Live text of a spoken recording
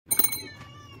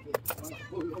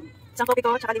Isang kopi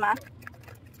ko, tsaka 5.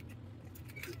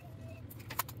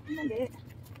 Mali.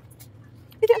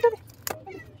 Hindi, ang dami.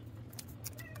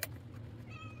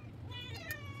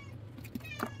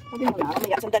 Sabi mo na,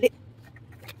 mamaya, sandali.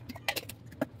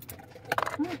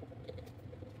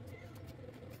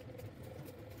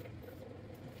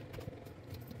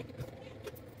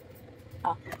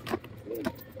 Ah.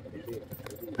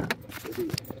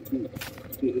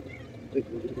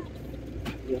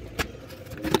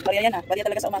 Barya yan Barya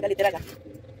talaga sa umaga, literal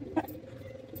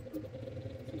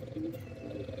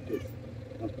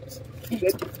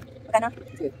Magkano?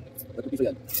 Piso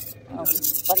yan.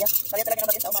 Barya talaga na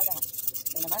Barya sa umaga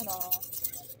BuenaMano.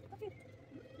 Okay.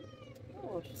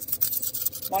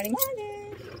 Morning.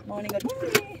 Good morning.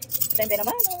 Ito yung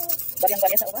BuenaMano.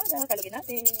 Barya sa umaga, kalugin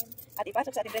natin. At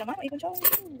ipasok sa ating BuenaMano Ipon Show.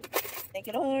 Thank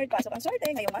you Lord. Pasok ang sorte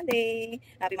ngayong Monday.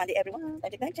 Happy Monday everyone.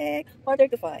 Time check.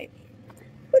 4:30 to 5.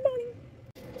 Good morning.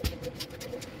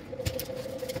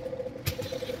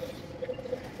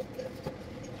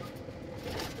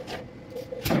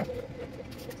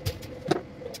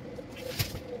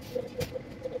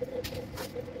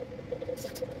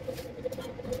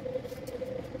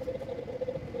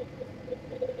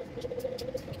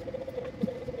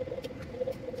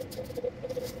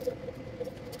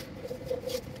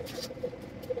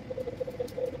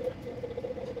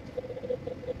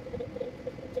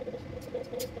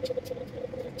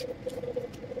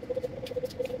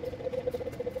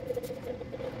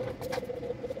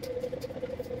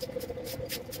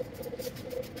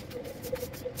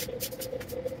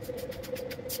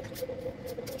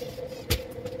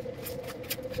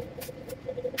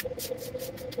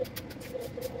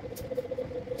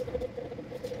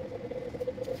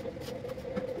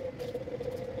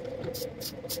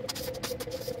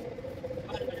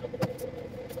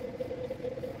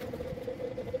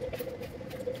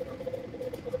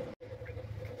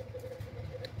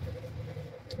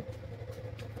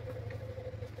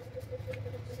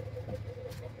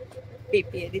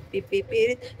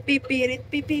 Pipirit.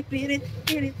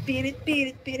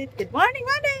 Good morning,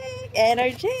 Monday.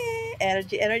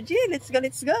 Energy.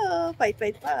 Let's go. Fight.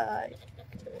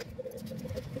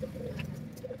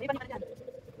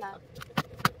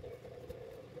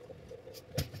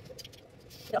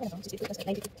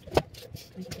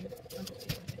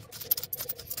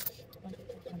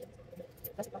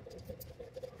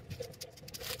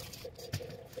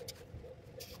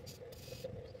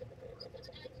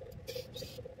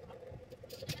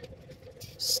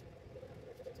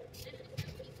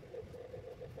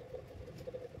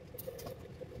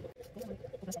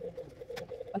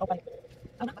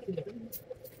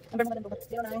 Number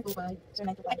mo ba?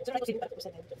 0925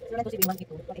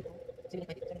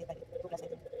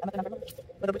 Ano number mo?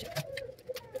 Double check.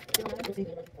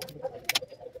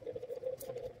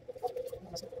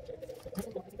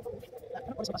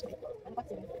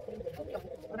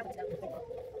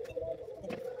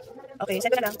 Okay,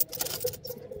 send ko na lang.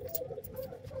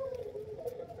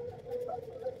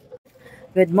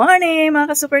 Good morning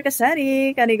mga ka-super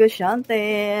kasari, ka-negosyante.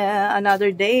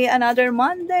 Another day, another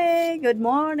Monday. Good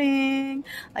morning.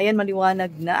 Ayan,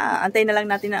 maliwanag na. Antayin na lang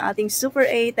natin ang ating Super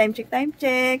A. Time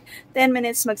check. 10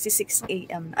 minutes magsi 6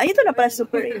 a.m. Ay, ito na pala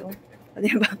Super A. Oh.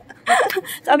 Diba?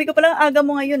 Sabi ko palang aga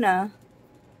mo ngayon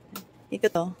Ito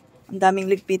to. Ang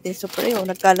daming ligpitin Super A. Oh.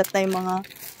 Nagkalat na yung mga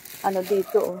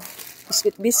dito.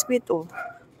 Biscuit.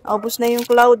 Naubos na yung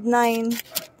Cloud9.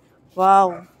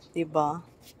 Wow. Diba?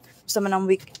 Gusto man ng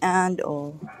weekend,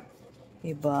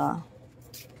 diba?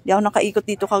 Di ako nakaikot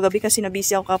dito kagabi kasi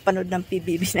nabisi ako kapanood ng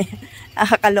PBB na yan.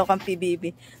 Nakakalokang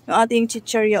PBB. Yung ating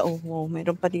chichirya,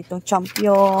 mayroon pa ditong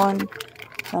champion.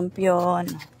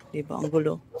 Diba? Ang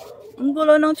gulo. Ang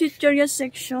gulo ng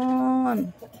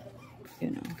ChichiryaSection.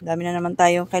 Yun, dami na naman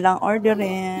tayo kailangang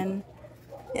orderin.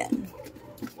 Yan.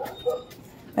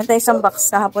 Meron tayo isang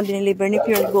box kahapon dineliver ni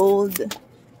Pure Gold.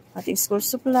 Ating school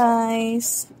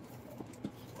supplies.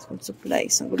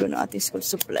 Ang gulo ng ating school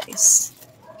supplies.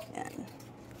 Yan.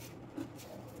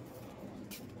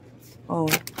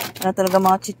 Talaga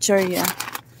mga chichirya.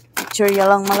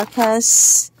 Chichirya lang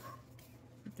malakas.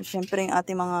 Ito syempre yung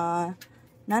ating mga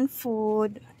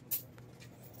non-food.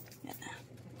 Yan.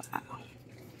 Wow.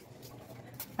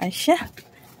 Ay siya.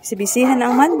 Sibisihan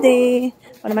ang Monday.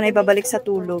 Wala naman na ibabalik sa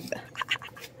tulog.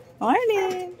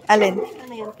 Morning. Alin?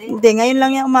 Hindi, ngayon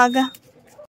lang yung umaga.